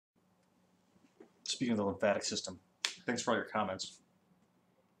speaking of the lymphatic system, thanks for all your comments.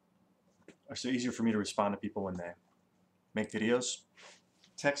 It's easier for me to respond to people when they make videos.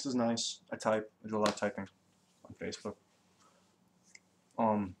 Text is nice. I type. I do a lot of typing on Facebook.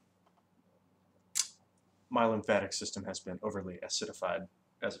 My lymphatic system has been overly acidified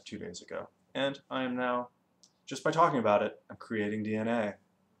as of 2 days ago. And I am now, just by talking about it, I'm creating DNA.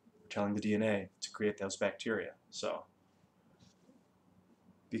 I'm telling the DNA to create those bacteria. So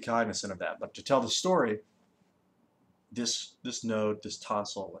be cognizant of that. But to tell the story, this node, this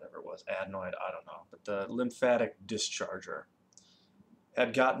tonsil, whatever it was, adenoid, I don't know, but the lymphatic discharger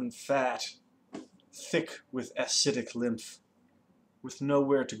had gotten fat, thick with acidic lymph, with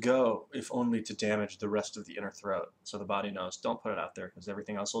nowhere to go, if only to damage the rest of the inner throat. So the body knows, don't put it out there, because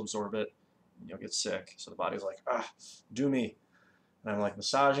everything else will absorb it, and you'll get sick. So the body's like, do me. And I'm like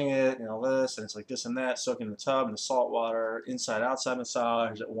massaging it, and all this, and it's like this and that, soaking in the tub, in the salt water, inside, outside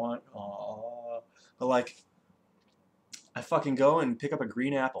massage, at one, but like, I fucking go and pick up a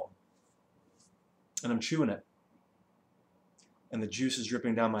green apple, and I'm chewing it, and the juice is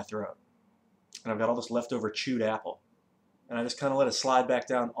dripping down my throat, and I've got all this leftover chewed apple, and I just kind of let it slide back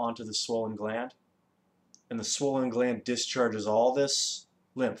down onto the swollen gland, and the swollen gland discharges all this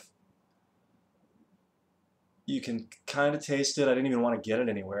lymph. You can kind of taste it. I didn't even want to get it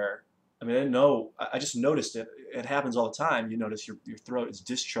anywhere. I mean, I didn't know. I just noticed it. It happens all the time. You notice your throat is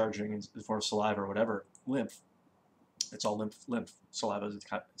discharging in the form of saliva or whatever, lymph. It's all lymph. Saliva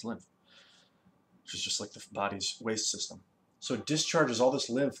is lymph, which is just like the body's waste system. So it discharges all this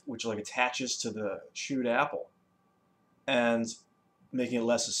lymph, which like attaches to the chewed apple, and making it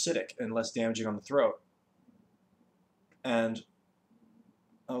less acidic and less damaging on the throat. And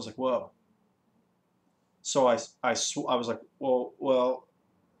I was like, whoa. So I was like, well,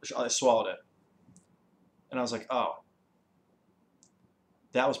 I swallowed it. And I was like, oh,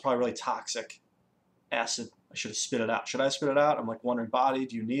 that was probably really toxic acid. I should have spit it out. Should I spit it out? I'm like wondering, body,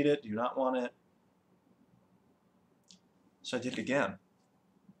 do you need it? Do you not want it? So I did it again.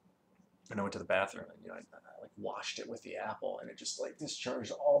 And I went to the bathroom, and I like washed it with the apple, and it just like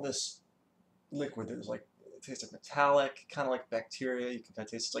discharged all this liquid that was like, it tasted metallic, kind of like bacteria. You can kind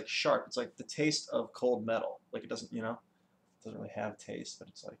of taste it's like sharp. It's like the taste of cold metal. Like it doesn't, it doesn't really have taste, but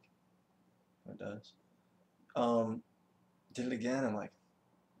it's like it does. Did it again, and like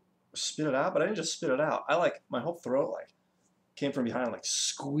spit it out, but I didn't just spit it out. I like my whole throat like came from behind, like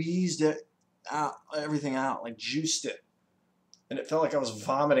squeezed it out, everything out, like juiced it, and it felt like I was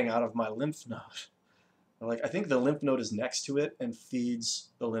vomiting out of my lymph node. Like I think the lymph node is next to it and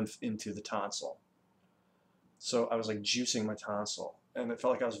feeds the lymph into the tonsil. So I was like juicing my tonsil, and it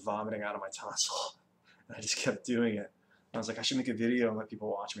felt like I was vomiting out of my tonsil. And I just kept doing it. I was like, I should make a video and let people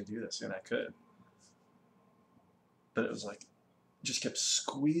watch me do this, and I could. But it was like, just kept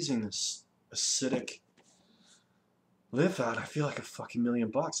squeezing this acidic lymph out. I feel like a fucking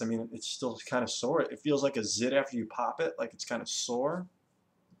 $1,000,000. I mean, it's still kind of sore. It feels like a zit after you pop it, like it's kind of sore.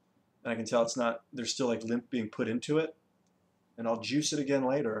 And I can tell it's not, there's still like lymph being put into it. And I'll juice it again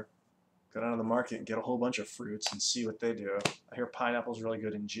later. Go down to the market and get a whole bunch of fruits and see what they do. I hear pineapple's really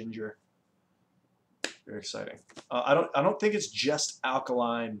good, and ginger. Very exciting. I don't think it's just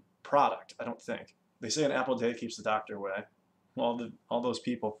alkaline product. I don't think. They say an apple a day keeps the doctor away. All those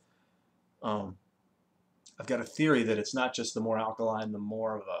people. I've got a theory that it's not just the more alkaline, the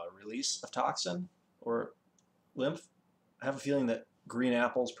more of a release of toxin or lymph. I have a feeling that green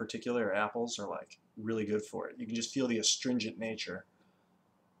apples, particular apples, are like really good for it. You can just feel the astringent nature,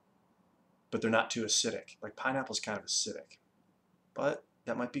 but they're not too acidic. Like pineapple's kind of acidic, but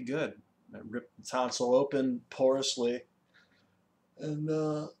that might be good. I rip the tonsil open porously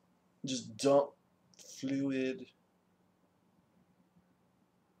and just dump fluid.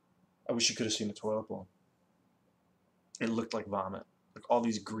 I wish you could have seen the toilet bowl. It looked like vomit. Like all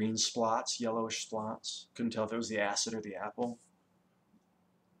these green spots, yellowish spots. Couldn't tell if it was the acid or the apple.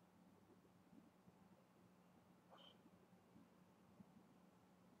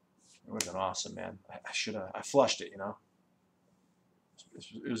 It would have been awesome, man. I flushed it,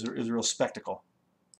 It was a real spectacle.